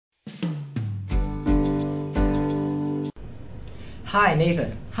Hi,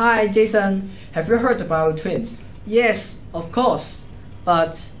 Nathan. Hi, Jason. Have you heard about twins? Yes, of course.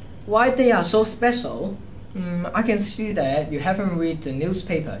 But why they are so special? I can see that you haven't read the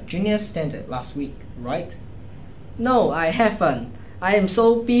newspaper Junior Standard last week, right? No, I haven't. I am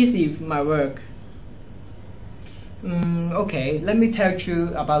so busy with my work. Okay, let me tell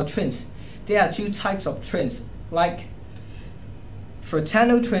you about twins. There are two types of twins, like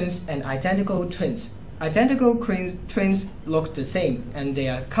fraternal twins and identical twins. Identical twins look the same and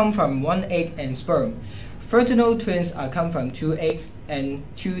they come from one egg and sperm. Fraternal twins come from two eggs and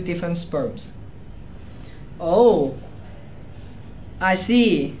two different sperms. Oh, I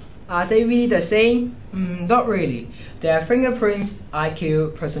see. Are they really the same? Not really. Their fingerprints,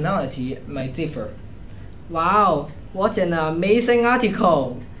 IQ, personality may differ. Wow, what an amazing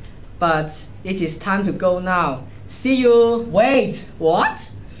article. But it is time to go now. See you. Wait!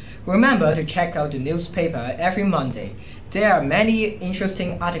 What? Remember to check out the newspaper every Monday. There are many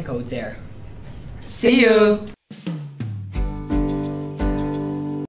interesting articles there. See you!